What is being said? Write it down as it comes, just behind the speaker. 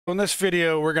In this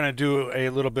video, we're going to do a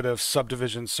little bit of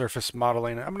subdivision surface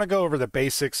modeling. I'm going to go over the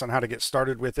basics on how to get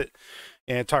started with it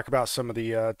and talk about some of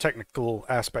the technical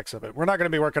aspects of it. We're not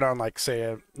going to be working on, like, say,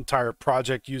 an entire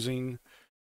project using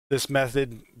this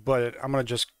method, but I'm going to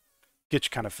just get you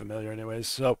kind of familiar anyways.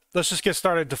 So let's just get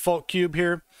started. Default cube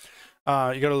here.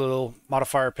 You got a little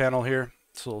modifier panel here.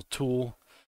 It's a little tool.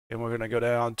 And we're going to go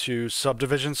down to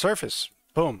subdivision surface.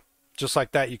 Boom. Just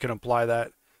like that, you can apply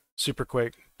that super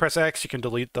quick. Press X, you can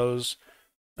delete those.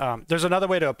 There's another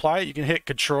way to apply it. You can hit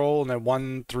Control and then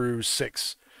 1 through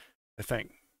 6, I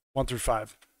think. 1 through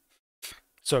 5.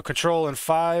 So Control and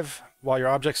 5, while your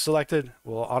object's selected,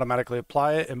 will automatically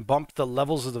apply it and bump the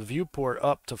levels of the viewport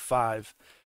up to 5.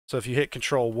 So if you hit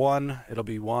Control 1, it'll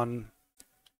be 1.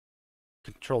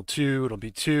 Control 2, it'll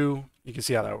be 2. You can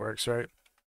see how that works, right?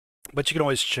 But you can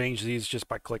always change these just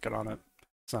by clicking on it.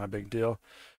 It's not a big deal.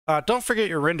 Don't forget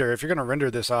your render. If you're going to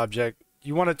render this object,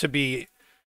 you want it to be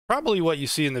probably what you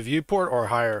see in the viewport or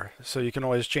higher. So you can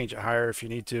always change it higher if you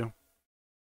need to.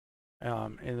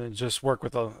 And then just work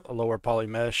with a lower poly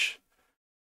mesh.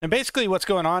 And basically what's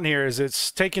going on here is it's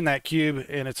taking that cube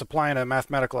and it's applying a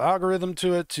mathematical algorithm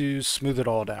to it to smooth it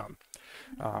all down.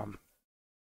 You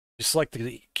select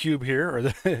the cube here,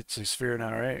 or it's a sphere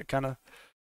now, right? Kind of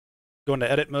go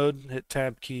into edit mode, hit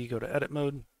tab key, go to edit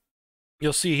mode.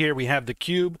 You'll see here we have the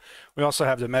cube. We also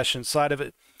have the mesh inside of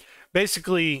it.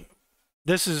 Basically,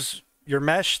 this is your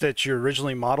mesh that you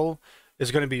originally model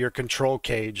is going to be your control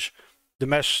cage. The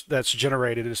mesh that's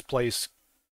generated is placed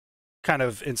kind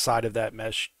of inside of that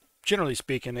mesh. Generally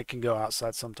speaking, it can go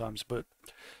outside sometimes, but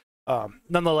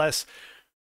nonetheless,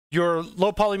 your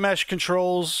low poly mesh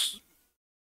controls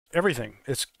everything.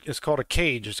 It's called a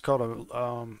cage. It's called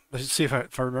a let's see if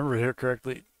I remember it here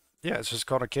correctly. Yeah, it's just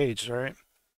called a cage, right?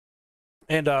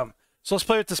 And so let's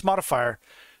play with this modifier.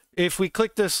 If we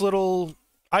click this little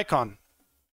icon,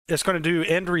 it's going to do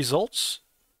end results.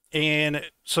 And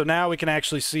so now we can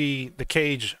actually see the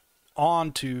cage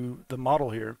onto the model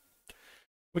here.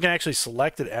 We can actually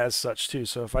select it as such too.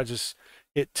 So if I just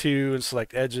hit 2 and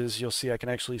select edges, you'll see I can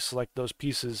actually select those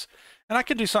pieces. And I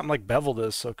can do something like bevel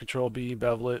this. So Control B,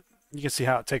 bevel it. You can see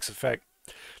how it takes effect.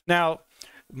 Now,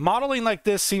 modeling like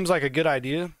this seems like a good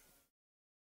idea,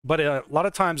 but a lot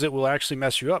of times it will actually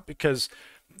mess you up because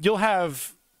you'll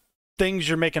have things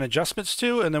you're making adjustments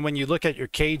to, and then when you look at your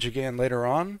cage again later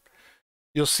on,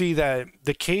 you'll see that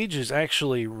the cage is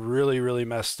actually really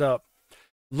messed up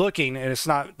looking, and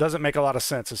doesn't make a lot of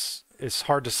sense. It's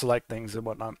hard to select things and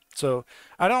whatnot. So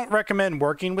I don't recommend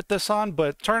working with this on,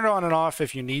 but turn it on and off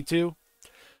if you need to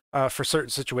for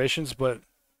certain situations. But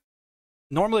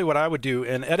normally what I would do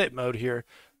in edit mode here,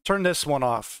 turn this one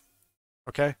off,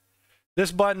 okay?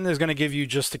 This button is going to give you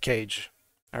just a cage.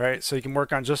 All right, so you can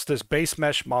work on just this base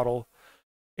mesh model.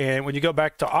 And when you go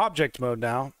back to object mode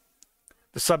now,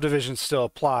 the subdivision still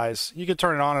applies. You can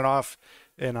turn it on and off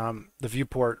in the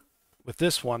viewport with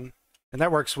this one. And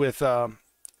that works with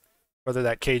whether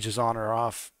that cage is on or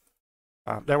off.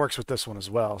 That works with this one as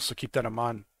well, so keep that in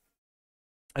mind.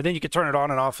 And then you can turn it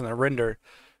on and off in the render.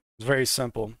 It's very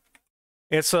simple.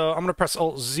 And so I'm going to press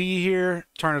Alt-Z here,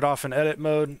 turn it off in edit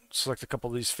mode, select a couple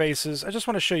of these faces. I just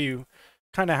want to show you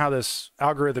kind of how this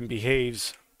algorithm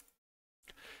behaves.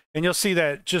 And you'll see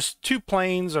that just 2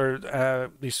 planes, or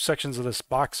these sections of this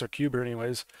box or cube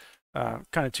anyways, kind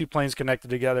of 2 planes connected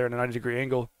together at a 90-degree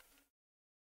angle.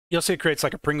 You'll see it creates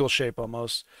like a Pringle shape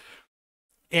almost.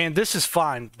 And this is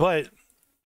fine, but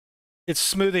it's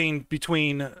smoothing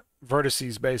between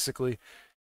vertices basically.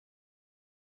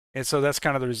 And so that's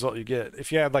kind of the result you get.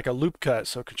 If you add like a loop cut,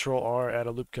 so Control R, add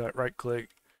a loop cut, right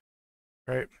click,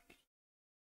 right?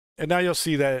 And now you'll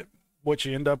see that what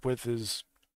you end up with is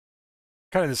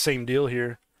kind of the same deal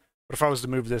here. But if I was to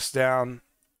move this down,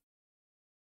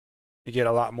 you get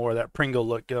a lot more of that Pringle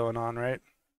look going on, right?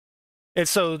 And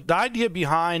so the idea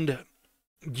behind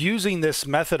using this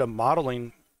method of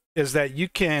modeling is that you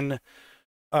can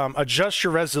adjust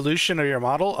your resolution of your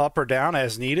model up or down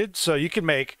as needed. So you can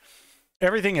make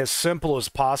everything as simple as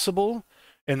possible,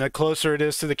 and the closer it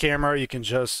is to the camera, you can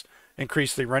just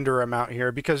increase the render amount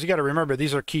here, because you got to remember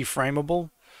these are keyframeable.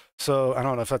 So I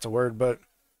don't know if that's a word, but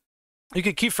you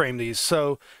can keyframe these,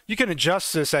 so you can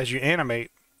adjust this as you animate.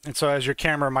 And so as your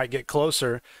camera might get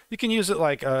closer, you can use it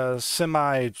like a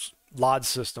semi-LOD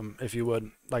system, if you would,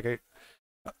 like a.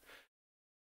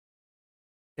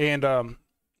 And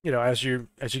you know, as you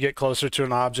get closer to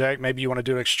an object, maybe you want to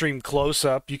do an extreme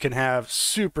close-up, you can have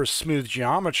super smooth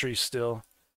geometry still.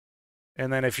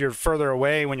 And then if you're further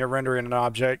away when you're rendering an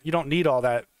object, you don't need all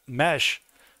that mesh.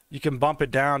 You can bump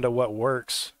it down to what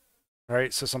works,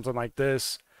 right? So something like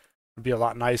this would be a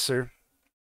lot nicer.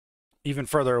 even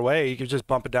further away, you could just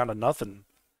bump it down to nothing,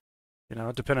 you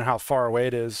know, depending on how far away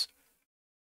it is.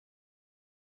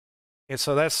 And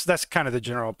so that's kind of the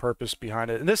general purpose behind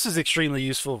it. And this is extremely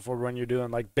useful for when you're doing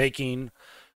like baking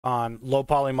on low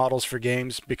poly models for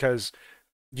games, because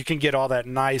you can get all that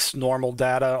nice normal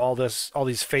data, all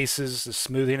these faces, the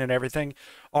smoothing and everything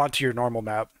onto your normal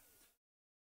map.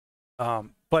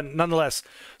 But nonetheless,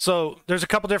 so there's a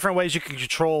couple different ways you can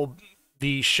control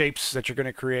the shapes that you're going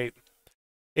to create.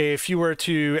 If you were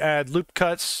to add loop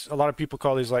cuts, a lot of people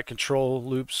call these like control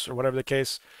loops or whatever the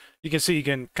case, you can see you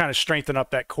can kind of strengthen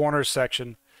up that corner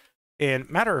section. And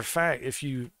matter of fact, if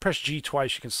you press G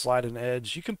twice, you can slide an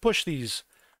edge. You can push these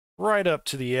right up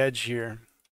to the edge here.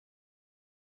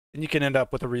 And you can end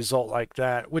up with a result like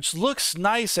that, which looks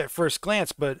nice at first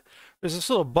glance, but there's this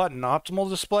little button, optimal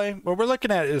display. What we're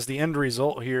looking at is the end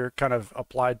result here, kind of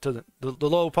applied to the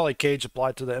low poly cage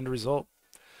applied to the end result.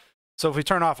 So if we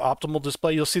turn off optimal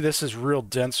display, you'll see this is real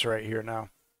dense right here now.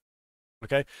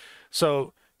 Okay,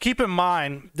 so keep in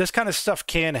mind, this kind of stuff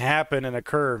can happen and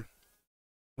occur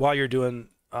while you're doing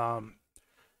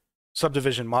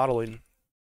subdivision modeling.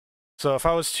 So if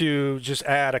I was to just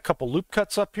add a couple loop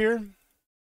cuts up here,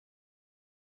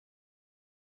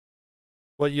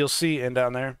 what you'll see, and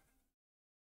down there,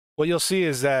 what you'll see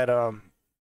is that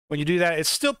when you do that, it's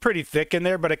still pretty thick in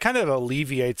there, but it kind of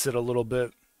alleviates it a little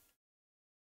bit.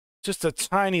 Just a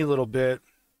tiny little bit.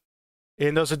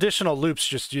 And those additional loops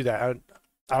just do that.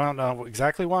 I don't know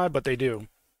exactly why, but they do.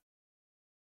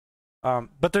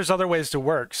 But there's other ways to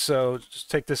work, so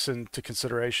just take this into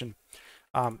consideration.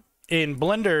 In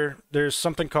Blender, there's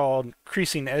something called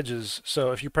creasing edges.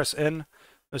 So if you press N,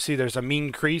 you'll see there's a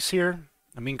mean crease here,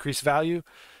 a mean crease value.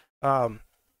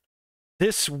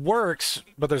 This works,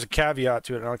 but there's a caveat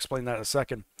to it, and I'll explain that in a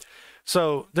second.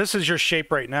 So this is your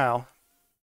shape right now.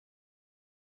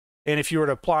 And if you were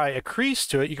to apply a crease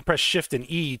to it, you can press Shift and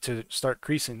E to start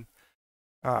creasing.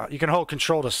 You can hold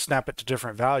Control to snap it to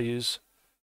different values,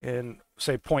 and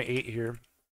say 0.8 here.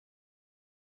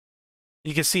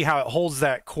 You can see how it holds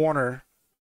that corner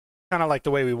kind of like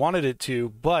the way we wanted it to,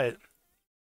 but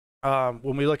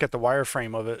when we look at the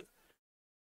wireframe of it,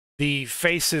 the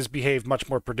faces behave much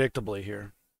more predictably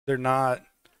here. They're not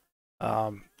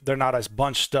as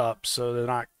bunched up, so they're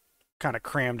not kind of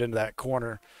crammed into that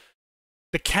corner.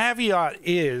 The caveat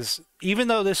is, even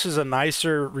though this is a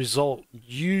nicer result,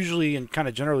 usually and kind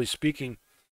of generally speaking,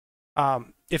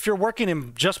 if you're working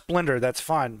in just Blender, that's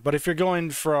fine. But if you're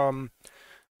going from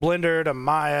Blender to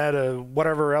Maya to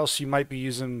whatever else you might be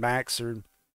using, Max, or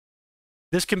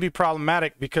this can be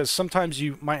problematic because sometimes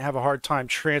you might have a hard time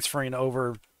transferring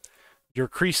over your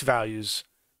crease values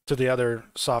to the other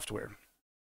software.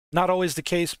 Not always the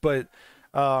case, but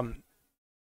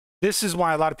this is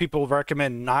why a lot of people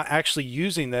recommend not actually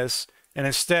using this and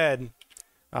instead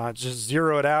just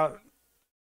zero it out.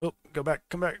 Oh, go back,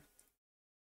 come back.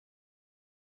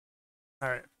 All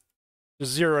right,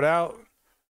 just zero it out,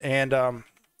 and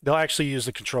they'll actually use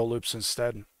the control loops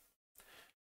instead.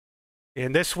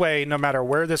 In this way, no matter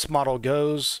where this model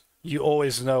goes, you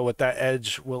always know what that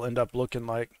edge will end up looking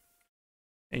like,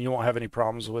 and you won't have any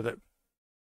problems with it.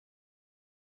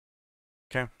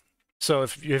 Okay. So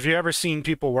if you've ever seen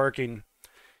people working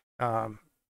and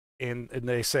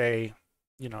they say,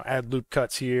 you know, add loop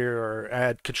cuts here or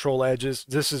add control edges,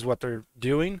 this is what they're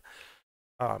doing.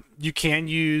 You can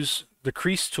use the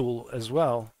crease tool as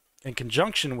well. In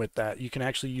conjunction with that, you can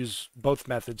actually use both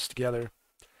methods together.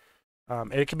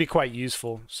 And it can be quite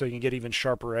useful, so you can get even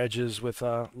sharper edges with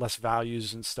less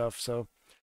values and stuff. So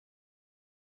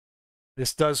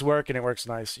this does work, and it works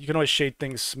nice. You can always shade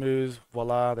things smooth.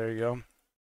 Voila, there you go.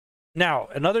 Now,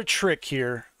 another trick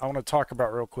here I want to talk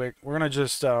about real quick. We're going to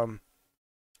just going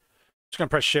to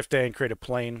press Shift A and create a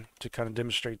plane to kind of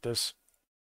demonstrate this.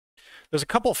 There's a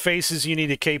couple faces you need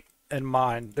to keep in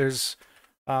mind. There's,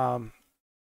 I'm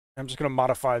just going to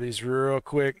modify these real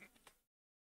quick.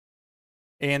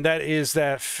 And that is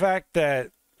that fact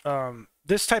that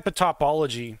this type of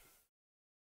topology,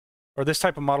 or this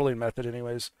type of modeling method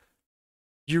anyways,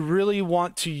 you really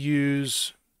want to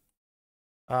use,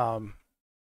 we're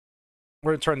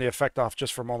going to turn the effect off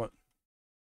just for a moment.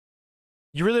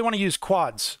 You really want to use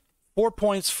quads, 4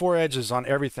 points, 4 edges on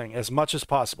everything as much as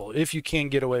possible, if you can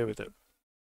get away with it.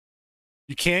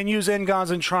 You can use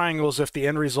n-gons and triangles if the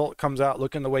end result comes out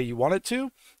looking the way you want it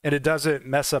to, and it doesn't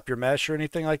mess up your mesh or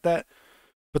anything like that.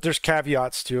 But there's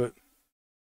caveats to it.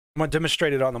 I'm going to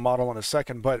demonstrate it on the model in a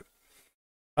second, but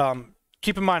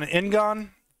keep in mind an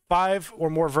n-gon, 5 or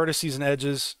more vertices and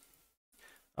edges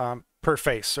per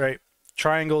face, right?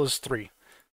 Triangle is 3.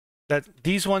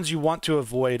 These ones you want to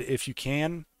avoid if you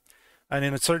can. And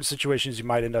in certain situations, you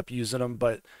might end up using them,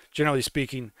 but generally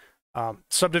speaking,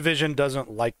 Subdivision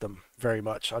doesn't like them very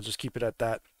much. I'll just keep it at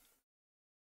that.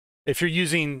 If you're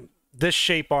using this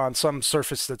shape on some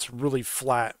surface that's really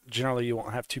flat, generally you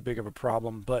won't have too big of a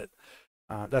problem, but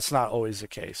that's not always the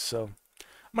case. So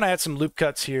I'm going to add some loop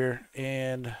cuts here.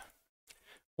 And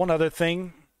one other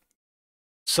thing,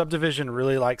 Subdivision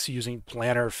really likes using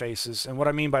planar faces. And what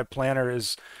I mean by planar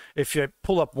is if you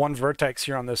pull up one vertex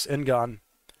here on this n-gon,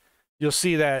 you'll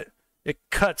see that it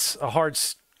cuts a hard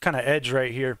kind of edge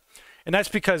right here. And that's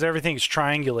because everything's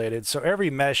triangulated. So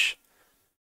every mesh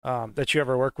that you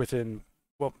ever work with in,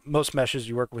 well, most meshes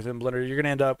you work with in Blender, you're going to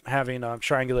end up having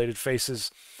triangulated faces.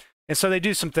 And so they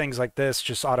do some things like this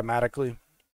just automatically.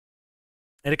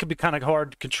 And it can be kind of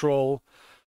hard to control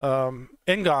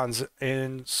n-gons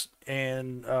and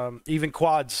even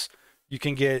quads. You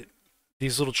can get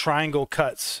these little triangle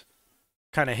cuts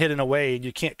kind of hidden away, and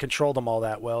you can't control them all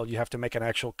that well. You have to make an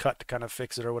actual cut to kind of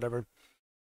fix it or whatever.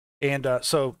 And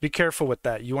so be careful with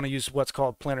that. You want to use what's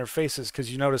called planar faces,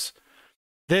 because you notice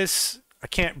this, I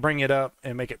can't bring it up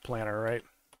and make it planar, right?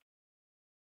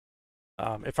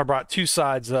 If I brought two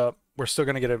sides up, we're still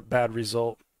going to get a bad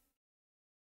result.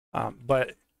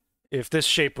 But if this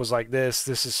shape was like this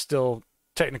is still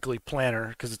technically planar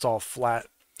because it's all flat.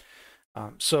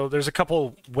 So there's a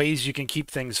couple ways you can keep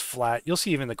things flat. You'll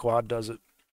see even the quad does it.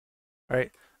 All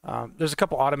right. There's a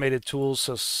couple automated tools.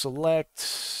 So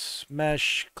select,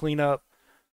 mesh, cleanup,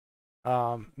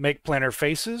 make planar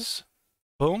faces.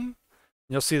 Boom.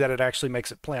 You'll see that it actually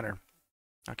makes it planar.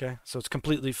 Okay. So it's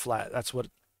completely flat. That's what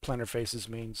planar faces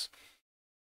means.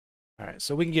 All right.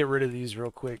 So we can get rid of these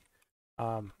real quick.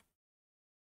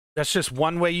 That's just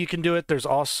one way you can do it. There's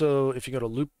also, if you go to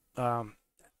loop,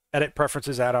 edit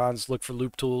preferences, add-ons, look for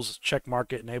loop tools, check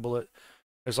mark it, enable it.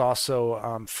 There's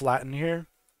also flatten here,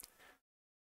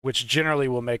 which generally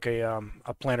will make a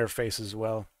planar face as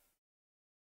well.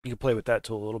 You can play with that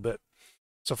tool a little bit.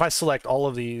 So if I select all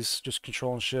of these, just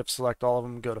Control and Shift, select all of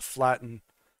them, go to flatten,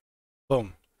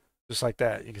 boom, just like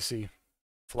that. You can see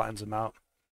flattens them out.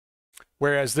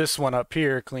 Whereas this one up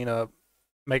here, clean up,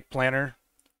 make planar,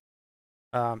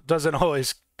 doesn't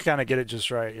always kind of get it just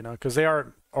right, you know, because they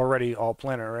are already all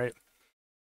planar, right?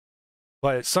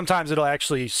 But sometimes it'll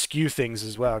actually skew things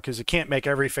as well, because it can't make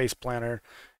every face planar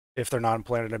if they're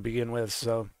non-planar to begin with.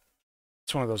 So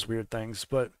it's one of those weird things.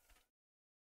 But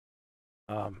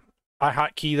I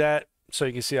hotkey that, so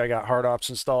you can see I got hard ops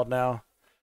installed now.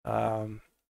 But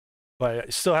I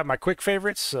still have my quick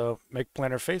favorites, so make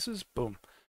planar faces, boom.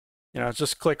 You know,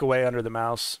 just click away under the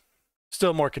mouse.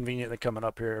 Still more convenient than coming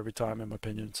up here every time, in my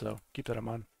opinion. So keep that in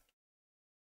mind.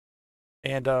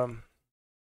 And all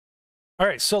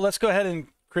right, so let's go ahead and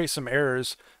create some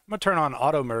errors. I'm gonna turn on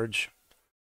auto merge.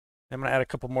 I'm gonna add a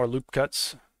couple more loop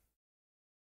cuts.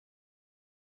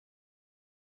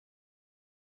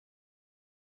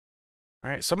 All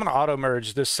right, so I'm gonna auto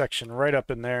merge this section right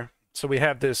up in there. So we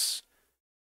have this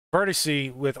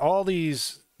vertice with all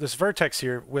these, this vertex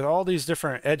here with all these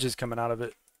different edges coming out of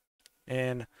it.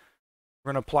 And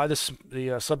we're going to apply this,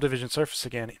 the subdivision surface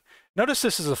again. Notice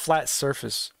this is a flat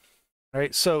surface,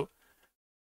 right? So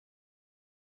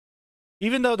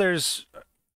even though there's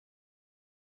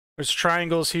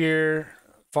triangles here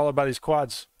followed by these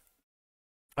quads,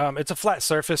 it's a flat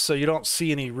surface, so you don't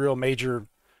see any real major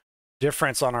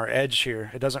difference on our edge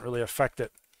here. It doesn't really affect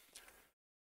it.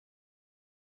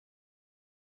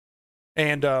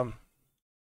 And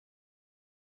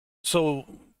so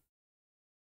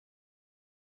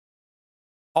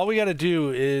all we got to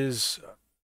do is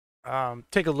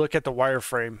take a look at the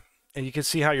wireframe, and you can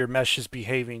see how your mesh is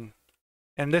behaving.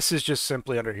 And this is just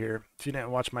simply under here. If you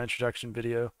didn't watch my introduction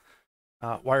video,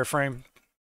 wireframe,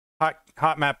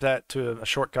 hot map that to a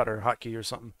shortcut or a hotkey or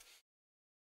something.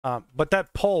 But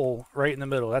that pole right in the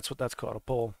middle, that's what that's called, a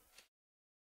pole.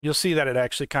 You'll see that it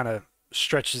actually kind of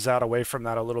stretches out away from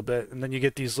that a little bit, and then you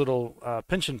get these little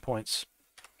pinching points.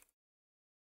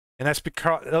 And that's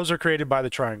because those are created by the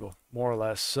triangle, more or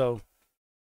less. So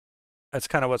that's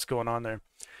kind of what's going on there.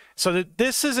 So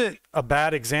this isn't a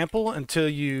bad example until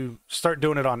you start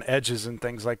doing it on edges and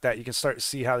things like that. You can start to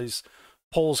see how these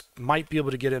poles might be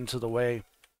able to get into the way.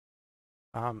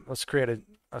 Let's create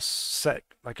a set,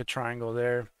 like a triangle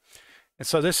there. And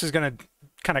so this is going to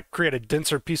kind of create a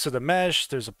denser piece of the mesh.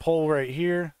 There's a pole right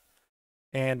here.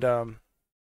 And when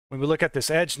we look at this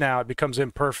edge now, it becomes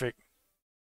imperfect.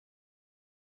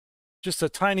 Just a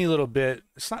tiny little bit.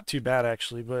 It's not too bad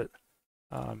actually, but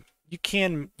you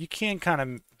can kind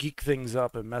of geek things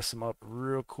up and mess them up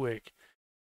real quick.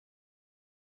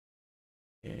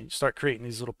 And you start creating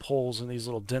these little poles and these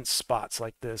little dense spots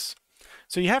like this.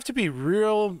 So you have to be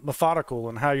real methodical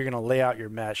in how you're going to lay out your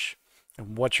mesh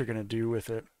and what you're going to do with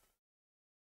it.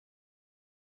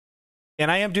 And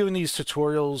I am doing these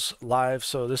tutorials live,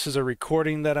 so this is a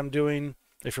recording that I'm doing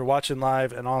if you're watching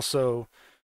live, and also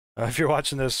if you're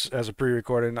watching this as a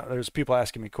pre-recording, there's people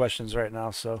asking me questions right now.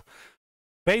 So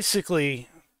basically,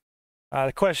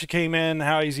 the question came in,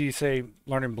 how easy you say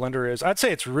learning Blender is. I'd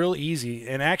say it's real easy,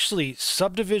 and actually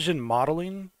subdivision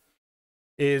modeling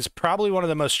is probably one of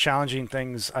the most challenging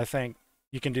things I think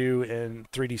you can do in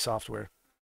 3D software.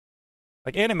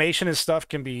 Like animation and stuff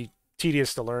can be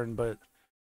tedious to learn, but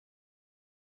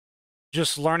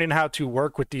just learning how to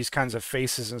work with these kinds of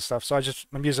faces and stuff. So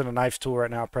I'm using a knife tool right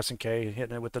now, pressing K,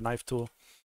 hitting it with the knife tool.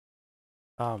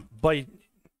 But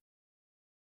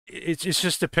it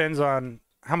just depends on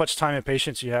how much time and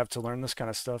patience you have to learn this kind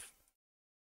of stuff.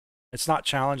 It's not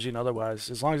challenging otherwise.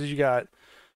 As long as you got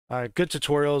good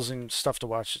tutorials and stuff to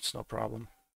watch, it's no problem.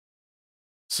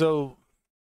 So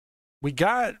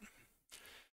I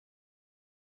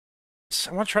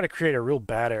want to try to create a real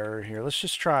bad error here. Let's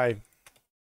just try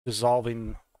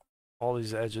dissolving all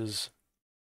these edges.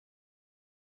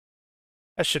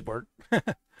 That should work.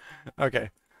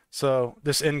 Okay, so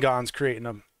this Ngon's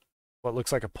creating what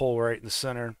looks like a pole right in the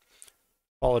center,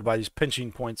 followed by these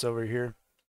pinching points over here.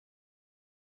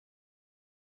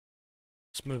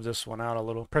 Let's move this one out a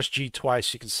little. Press G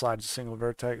twice, you can slide a single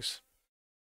vertex.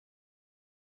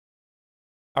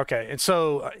 Okay, and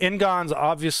so Ngons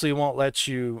obviously won't let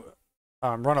you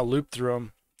run a loop through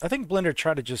them. I think Blender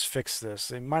tried to just fix this.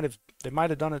 They might have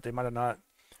done it, they might have not.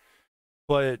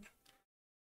 But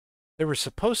they were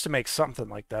supposed to make something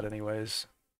like that anyways.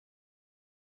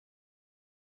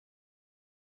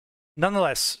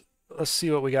 Nonetheless, let's see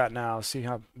what we got now. See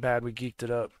how bad we geeked it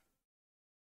up.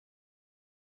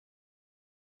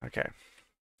 Okay.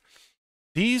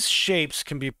 These shapes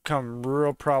can become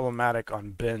real problematic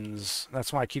on bins.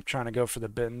 That's why I keep trying to go for the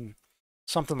bin.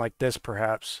 Something like this,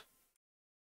 perhaps.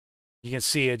 You can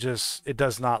see it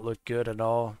does not look good at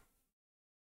all.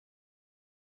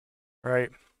 Right?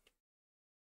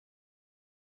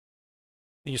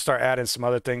 You start adding some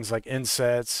other things like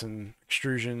insets and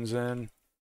extrusions in.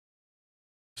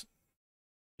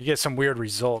 You get some weird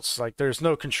results. Like there's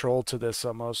no control to this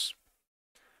almost.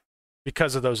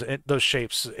 Because of those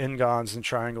shapes, Ngons and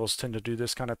triangles tend to do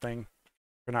this kind of thing.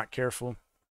 If you're not careful.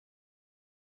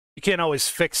 You can't always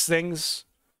fix things,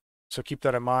 so keep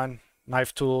that in mind.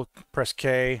 Knife tool, press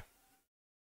K.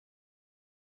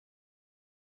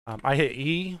 I hit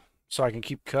E, so I can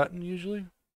keep cutting usually.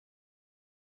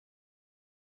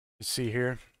 You see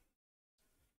here.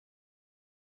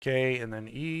 K and then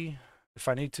E if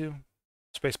I need to.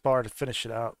 Space bar to finish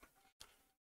it out.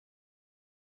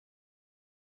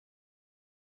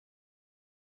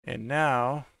 And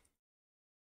now,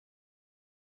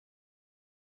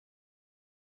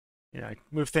 I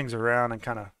move things around and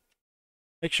kind of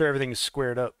make sure everything is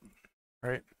squared up,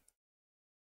 right?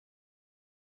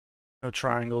 No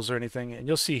triangles or anything. And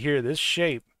you'll see here, this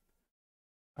shape,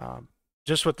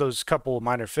 just with those couple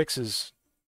minor fixes,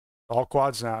 all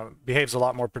quads now, behaves a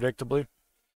lot more predictably.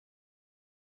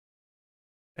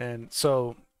 And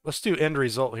so let's do end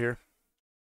result here.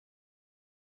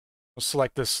 We'll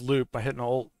select this loop by hitting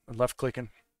Alt and left clicking.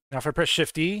 Now if I press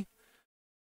Shift E,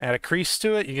 add a crease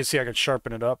to it, you can see I can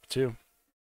sharpen it up too.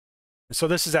 And so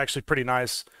this is actually pretty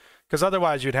nice, because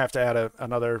otherwise you'd have to add a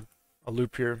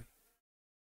loop here.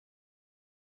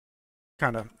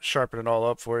 Kind of sharpen it all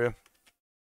up for you.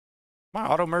 My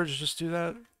auto merge just do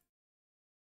that?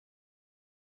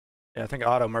 Yeah, I think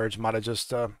auto merge might have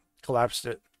just collapsed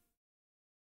it.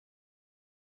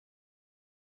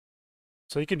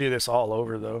 So you can do this all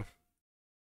over though.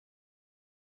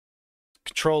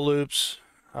 Control loops,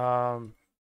 and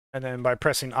then by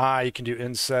pressing I, you can do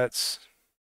insets.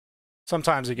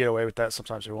 Sometimes you get away with that,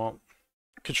 sometimes you won't.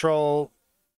 Control,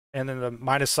 and then the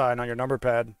minus sign on your number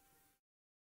pad.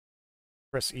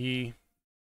 Press E.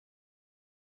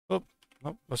 Oh,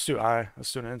 let's do I.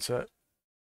 Let's do an inset.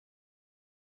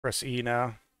 Press E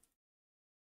now.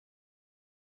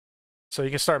 So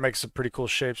you can start making some pretty cool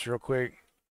shapes real quick.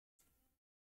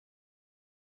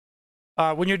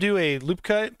 When you do a loop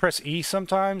cut, press E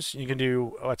sometimes. You can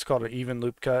do what's called an even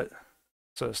loop cut.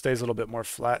 So it stays a little bit more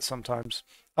flat sometimes.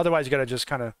 Otherwise, you got to just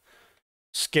kind of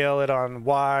scale it on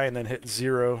Y and then hit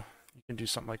 0. You can do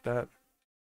something like that.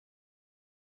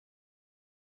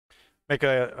 Make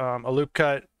a loop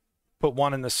cut, put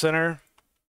 1 in the center.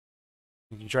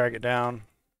 You can drag it down.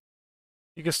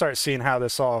 You can start seeing how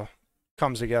this all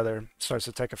comes together. It starts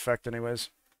to take effect anyways.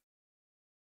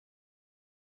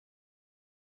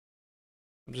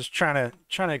 I'm just trying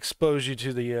to expose you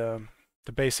to the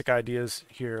the basic ideas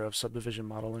here of subdivision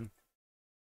modeling.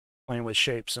 Playing with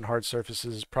shapes and hard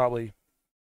surfaces is probably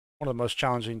one of the most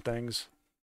challenging things.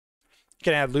 You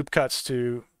can add loop cuts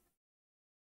to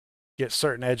get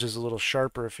certain edges a little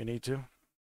sharper if you need to.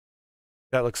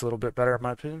 That looks a little bit better in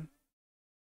my opinion.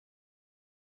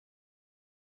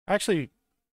 Actually,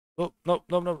 oh, nope,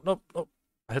 nope, nope, nope, nope.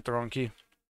 I hit the wrong key.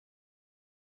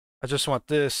 I just want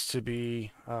this to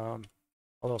be a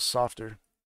little softer.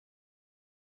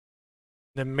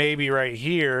 Then maybe right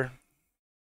here,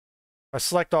 if I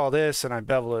select all this and I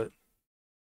bevel it,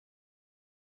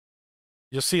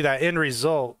 you'll see that end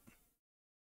result.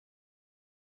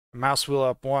 Mouse wheel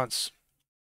up once.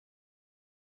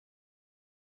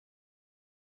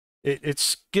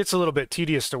 It gets a little bit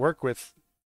tedious to work with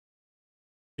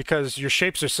because your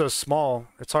shapes are so small,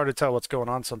 it's hard to tell what's going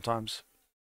on sometimes.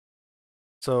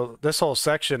 So this whole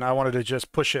section, I wanted to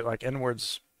just push it like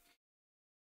inwards.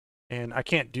 And I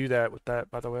can't do that with that,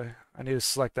 by the way. I need to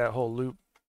select that whole loop.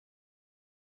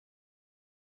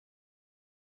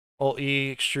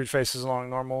 Alt-E, extrude faces along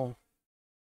normal.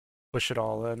 Push it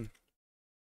all in.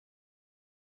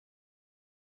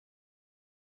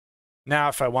 Now,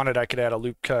 if I wanted, I could add a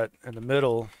loop cut in the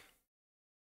middle.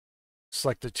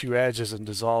 Select the two edges and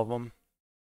dissolve them.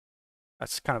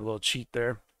 That's kind of a little cheat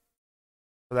there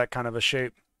for that kind of a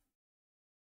shape.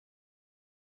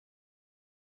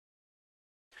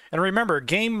 And remember,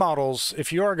 game models,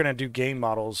 if you are going to do game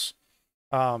models,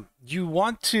 you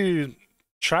want to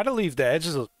try to leave the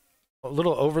edges a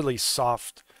little overly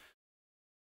soft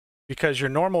because your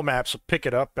normal maps will pick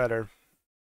it up better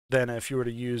than if you were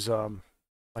to use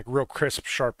like real crisp,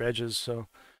 sharp edges. So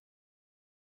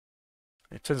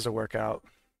it tends to work out.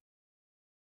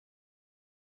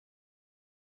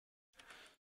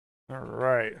 All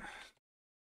right.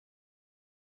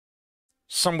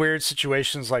 Some weird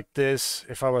situations like this,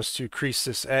 if I was to crease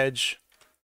this edge,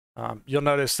 you'll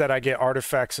notice that I get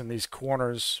artifacts in these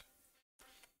corners.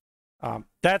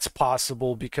 That's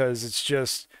possible because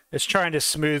it's trying to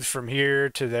smooth from here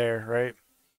to there, right?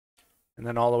 And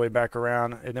then all the way back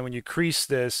around. And then when you crease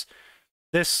this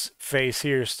face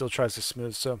here still tries to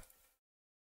smooth. So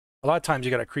a lot of times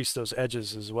you got to crease those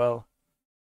edges as well.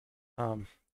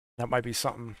 That might be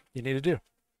something you need to do.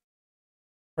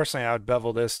 Personally, I would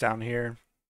bevel this down here.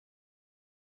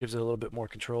 Gives it a little bit more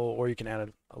control, or you can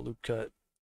add a loop cut,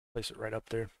 place it right up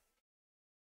there.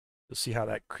 You'll see how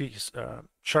that crease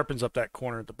sharpens up that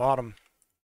corner at the bottom.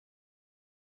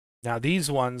 Now these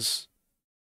ones,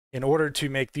 in order to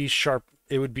make these sharp,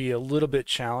 it would be a little bit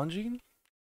challenging.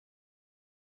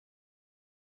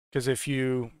 Because if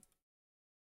you,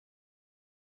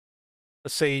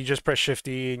 let's say you just press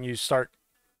Shift-E and you start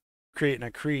creating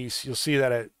a crease, you'll see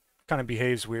that it kind of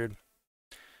behaves weird.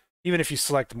 Even if you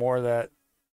select more of that,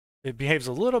 it behaves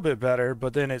a little bit better,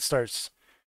 but then it starts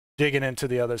digging into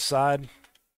the other side.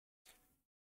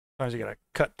 Sometimes you gotta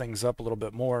cut things up a little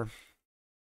bit more.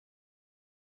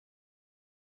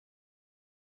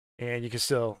 And you can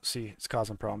still see it's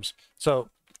causing problems. So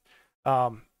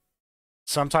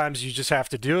sometimes you just have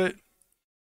to do it.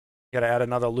 You gotta add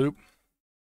another loop.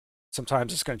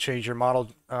 Sometimes it's gonna change your model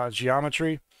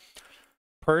geometry.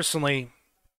 Personally,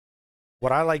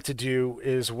 what I like to do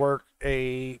is work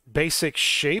a basic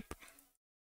shape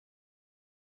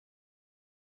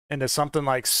into something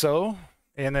like so,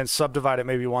 and then subdivide it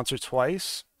maybe once or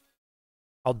twice.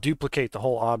 I'll duplicate the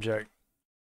whole object.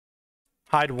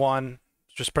 Hide one,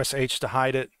 just press H to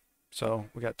hide it. So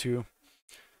we got two.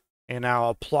 And now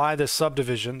apply the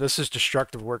subdivision. This is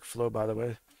destructive workflow, by the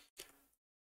way.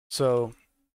 So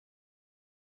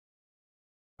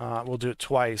we'll do it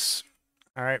twice.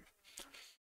 All right.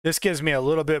 This gives me a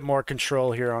little bit more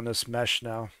control here on this mesh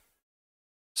now.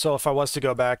 So if I was to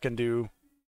go back and do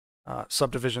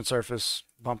subdivision surface,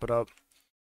 bump it up,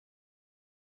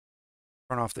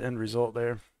 turn off the end result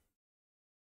there.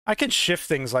 I can shift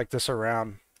things like this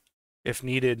around if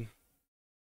needed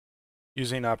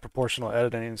using proportional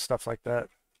editing and stuff like that.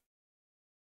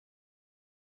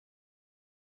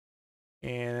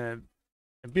 And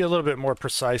be a little bit more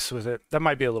precise with it. That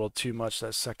might be a little too much,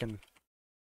 that second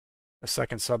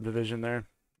subdivision there. A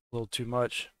little too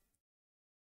much.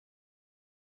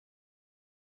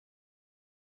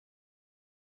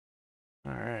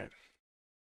 All right.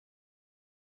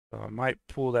 So I might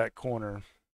pull that corner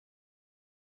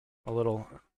a little.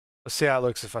 Let's see how it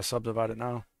looks if I subdivide it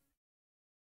now.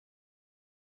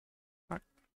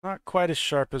 Not quite as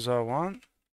sharp as I want.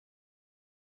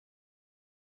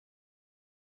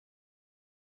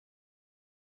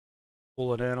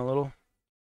 Pull it in a little.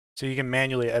 So you can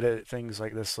manually edit things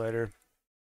like this later.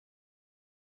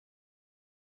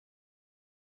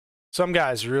 Some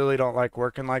guys really don't like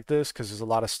working like this because there's a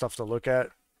lot of stuff to look at.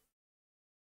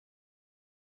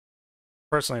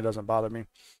 Personally, it doesn't bother me.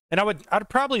 And I'd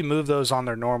probably move those on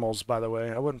their normals, by the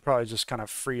way. I wouldn't probably just kind of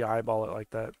free eyeball it like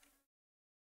that.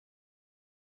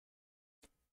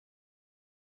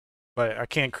 But I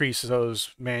can't crease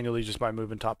those manually just by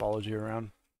moving topology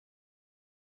around.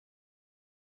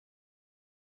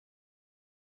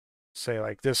 Say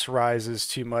like this rises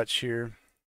too much here.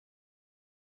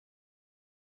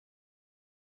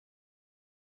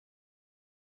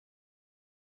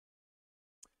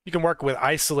 You can work with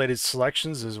isolated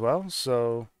selections as well.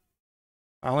 So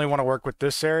I only want to work with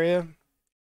this area.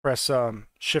 Press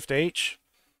Shift H.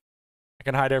 I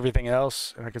can hide everything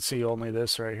else, and I can see only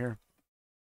this right here.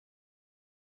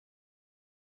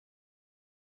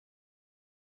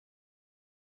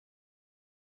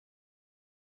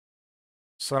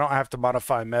 So I don't have to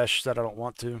modify mesh that I don't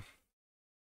want to.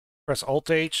 Press Alt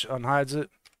H, unhides it.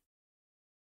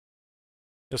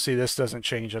 You'll see this doesn't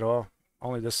change at all,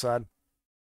 only this side.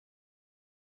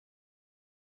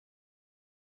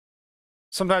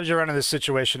 Sometimes you run into this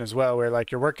situation as well where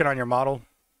like you're working on your model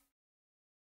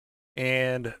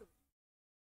and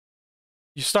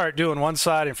you start doing one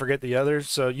side and forget the other.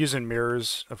 So using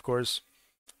mirrors, of course,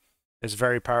 is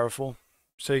very powerful.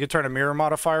 So you can turn a mirror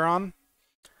modifier on,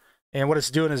 and what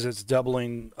it's doing is it's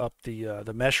doubling up the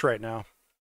mesh right now.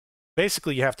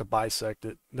 Basically, you have to bisect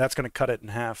it. That's going to cut it in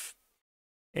half.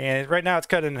 And right now it's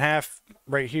cut in half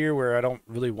right here where I don't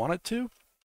really want it to.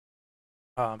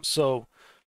 So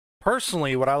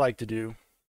personally, what I like to do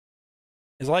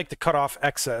is I like to cut off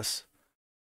excess.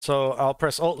 So I'll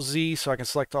press Alt-Z so I can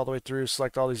select all the way through,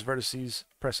 select all these vertices,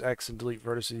 press X and delete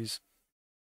vertices.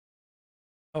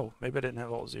 Oh, maybe I didn't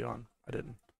have Alt-Z on. I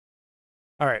didn't.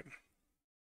 All right.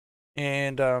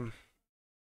 And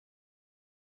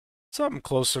something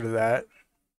closer to that.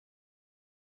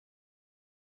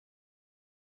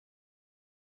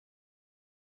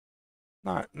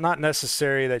 Not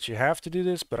necessary that you have to do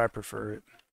this, but I prefer it.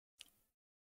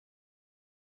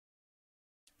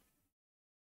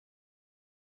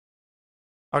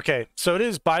 Okay, so it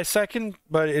is bisecting,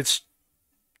 but it's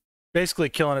basically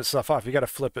killing itself off. You got to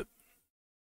flip it.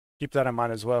 Keep that in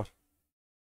mind as well.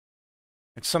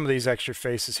 And some of these extra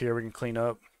faces here we can clean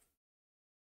up.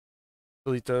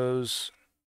 Delete those.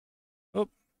 Oh.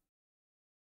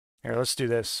 Here, let's do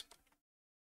this.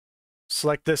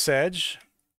 Select this edge.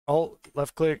 Alt,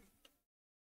 left click.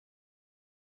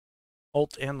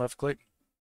 Alt and left click.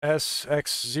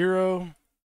 SX0.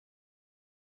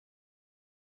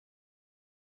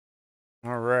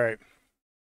 All right.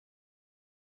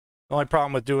 The only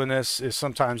problem with doing this is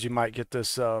sometimes you might get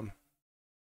this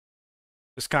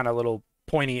this kind of little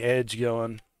pointy edge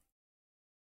going.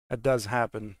 That does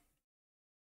happen,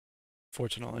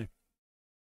 fortunately.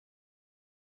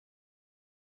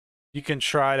 You can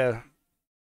try to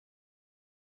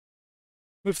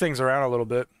move things around a little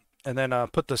bit and then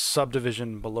put the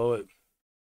subdivision below it.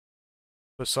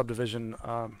 Put subdivision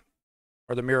or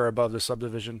the mirror above the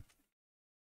subdivision.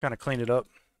 Kind of clean it up.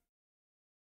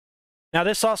 Now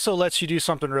this also lets you do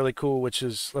something really cool, which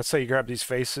is, let's say you grab these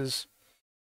faces.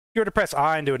 If you were to press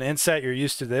I and do an inset, you're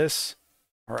used to this,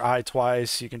 or I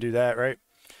twice, you can do that, right?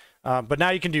 But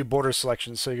now you can do border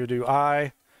selections. So you do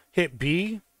I, hit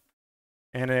B,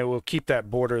 and it will keep that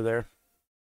border there.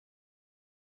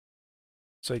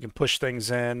 So you can push things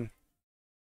in,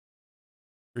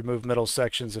 remove middle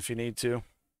sections if you need to.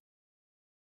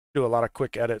 Do a lot of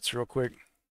quick edits real quick.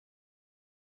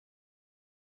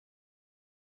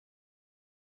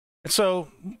 And so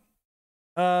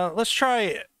let's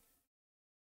try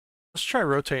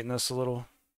rotating this a little.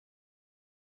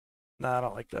 Nah, I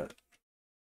don't like that.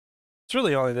 It's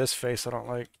really only this face I don't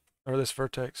like, or this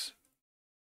vertex.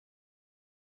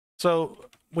 So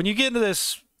when you get into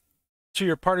this, to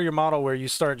your part of your model where you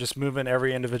start just moving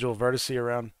every individual vertex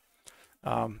around,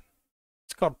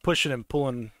 it's called pushing and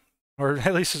pulling, or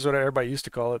at least is what everybody used to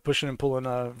call it, pushing and pulling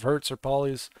verts or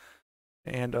polys.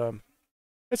 And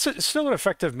it's still an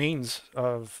effective means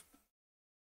of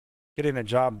getting a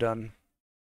job done.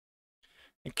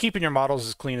 And keeping your models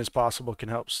as clean as possible can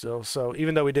help still. So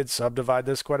even though we did subdivide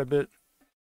this quite a bit,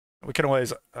 we can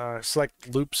always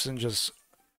select loops and just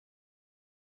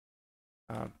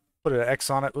put an X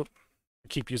on it. Oop, I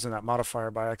keep using that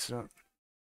modifier by accident.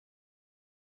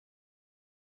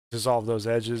 Dissolve those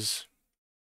edges.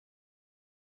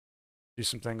 Do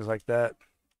some things like that.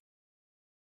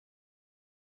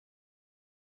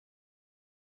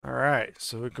 All right,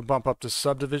 so we can bump up the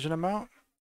subdivision amount.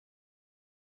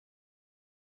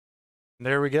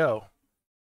 There we go.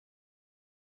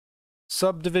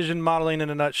 Subdivision modeling in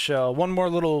a nutshell. One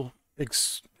more little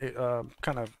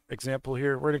kind of example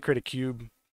here. We're going to create a cube,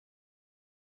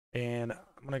 and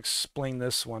I'm going to explain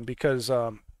this one because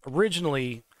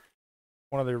originally,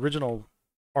 one of the original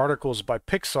articles by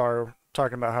Pixar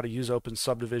talking about how to use open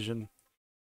subdivision,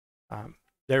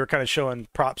 they were kind of showing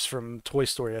props from Toy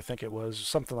Story, I think it was,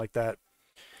 something like that.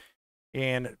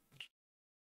 And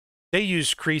they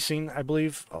use creasing, I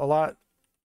believe, a lot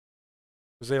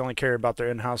because they only care about their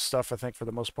in-house stuff, I think, for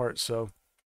the most part. So,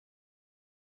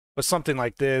 but something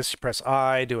like this, you press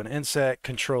I, do an inset,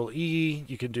 Control E,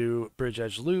 you can do bridge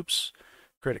edge loops,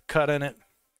 create a cut in it.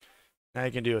 Now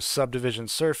you can do a subdivision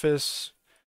surface.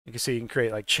 You can see you can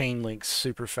create like chain links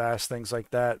super fast, things like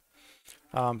that.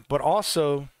 But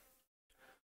also,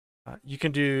 you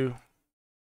can do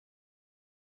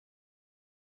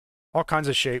all kinds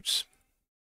of shapes.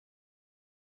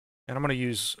 And I'm going to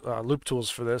use loop tools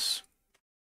for this.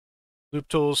 Loop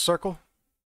tools, circle.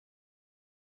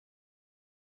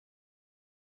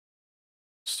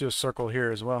 Let's do a circle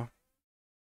here as well.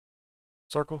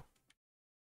 Circle.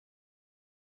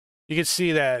 You can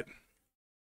see that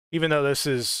even though this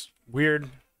is weird,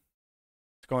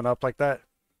 it's going up like that,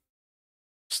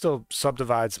 still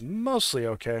subdivides mostly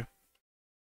okay.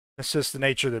 It's just the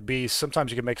nature of the beast.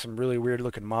 Sometimes you can make some really weird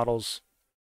looking models.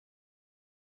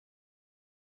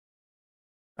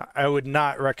 I would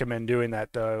not recommend doing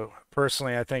that though.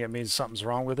 Personally, I think it means something's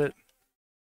wrong with it.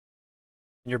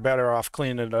 You're better off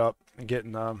cleaning it up and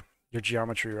getting your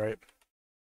geometry right.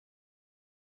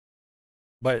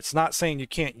 But it's not saying you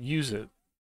can't use it.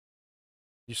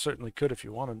 You certainly could if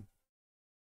you wanted.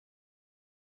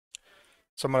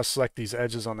 So I'm going to select these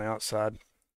edges on the outside.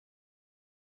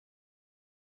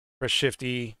 Press Shift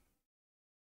E,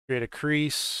 create a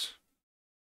crease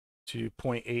to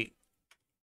 0.8.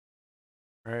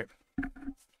 All right.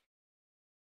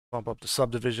 Bump up the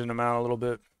subdivision amount a little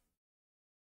bit.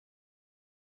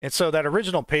 And so that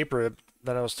original paper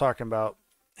that I was talking about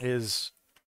is,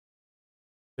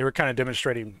 they were kind of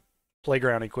demonstrating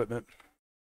playground equipment.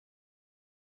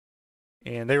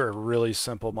 And they were really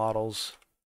simple models.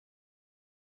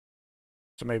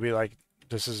 So maybe like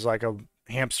this is like a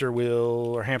hamster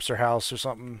wheel or hamster house or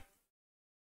something.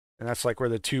 And that's like where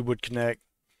the tube would connect.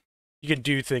 You can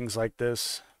do things like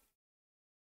this.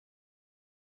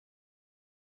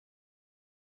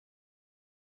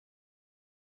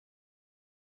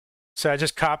 So I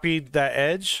just copied that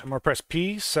edge. I'm going to press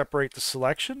P, separate the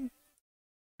selection.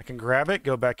 I can grab it,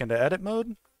 go back into edit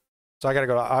mode. So I got to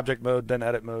go to object mode, then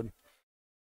edit mode.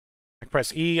 I can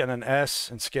press E and then S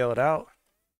and scale it out.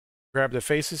 Grab the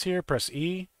faces here, press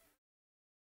E.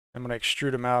 I'm going to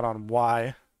extrude them out on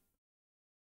Y.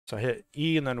 So I hit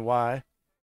E and then Y.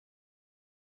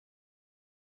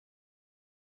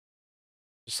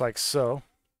 Just like so.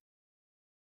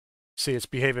 See, it's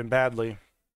behaving badly.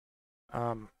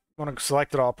 I want to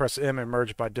select it all, press M and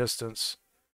merge by distance.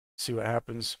 See what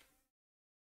happens.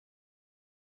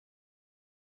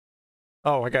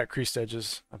 Oh, I got creased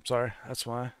edges. I'm sorry. That's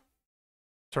why.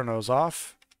 Turn those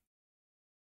off.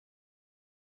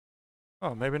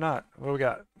 Oh, maybe not. What we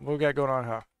got? What we got going on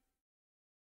here?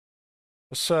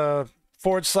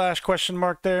 Let's / question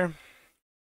mark there.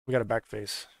 We got a back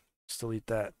face. Let's delete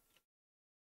that.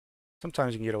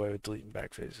 Sometimes you can get away with deleting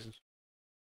back faces.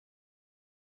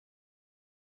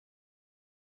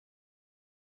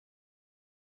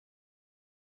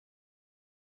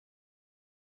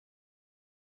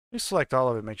 Let me select all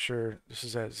of it, make sure this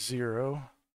is at 0.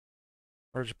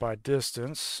 Merge by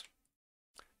distance.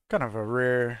 Kind of a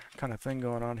rare kind of thing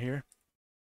going on here.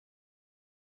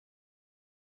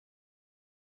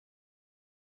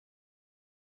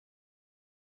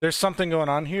 There's something going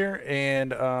on here,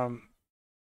 and I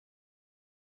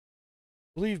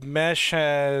believe Mesh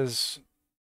has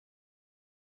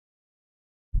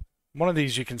one of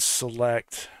these you can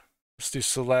select. Let's do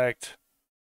select.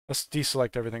 Let's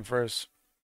deselect everything first.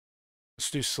 Let's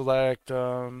do select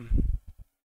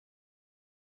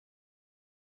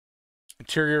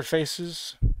interior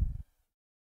faces.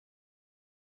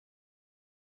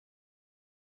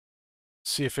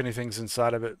 See if anything's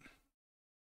inside of it.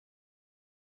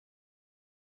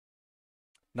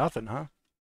 Nothing, huh?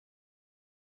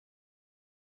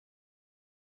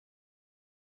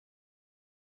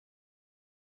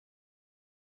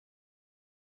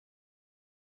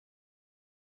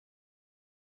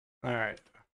 All right.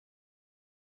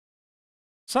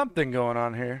 Something going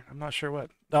on here. I'm not sure what.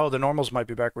 Oh, the normals might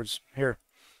be backwards. Here.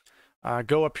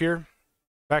 Go up here.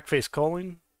 Backface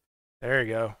culling. There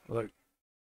you go. Look.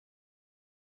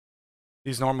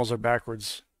 These normals are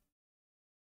backwards.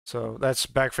 So that's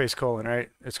backface culling, right?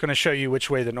 It's going to show you which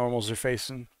way the normals are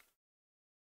facing.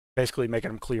 Basically making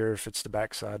them clear if it's the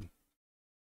backside.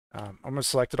 I'm going to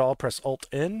select it all, press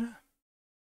Alt-N,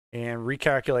 and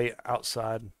recalculate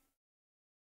outside.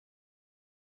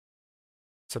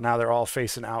 So now they're all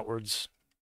facing outwards.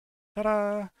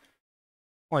 Ta-da!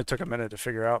 Only took a minute to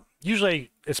figure out.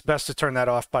 Usually it's best to turn that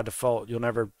off by default. You'll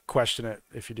never question it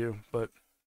if you do, but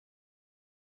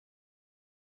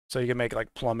so you can make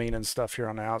like plumbing and stuff here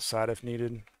on the outside if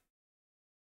needed.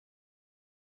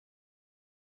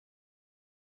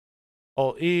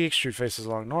 Alt-E, extrude faces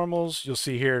along normals. You'll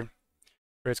see here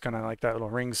where it's kind of like that little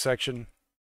ring section.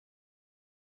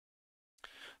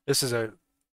 This is a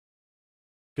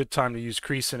good time to use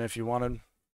creasing if you wanted.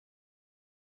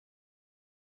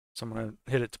 So I'm going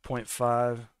to hit it to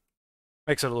 0.5.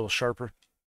 Makes it a little sharper.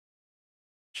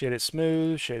 Shade it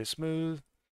smooth, shade it smooth.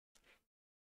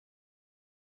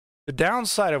 The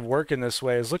downside of working this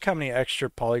way is look how many extra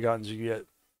polygons you get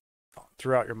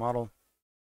throughout your model.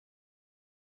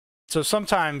 So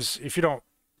sometimes if you don't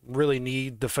really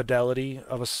need the fidelity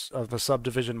of a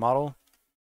subdivision model,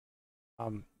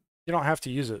 you don't have to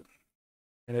use it.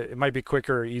 And it might be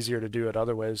quicker or easier to do it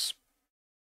other ways.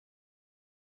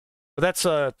 But that's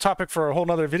a topic for a whole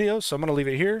nother video, so I'm going to leave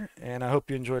it here, and I hope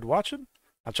you enjoyed watching.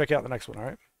 I'll check you out in the next one, all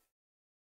right?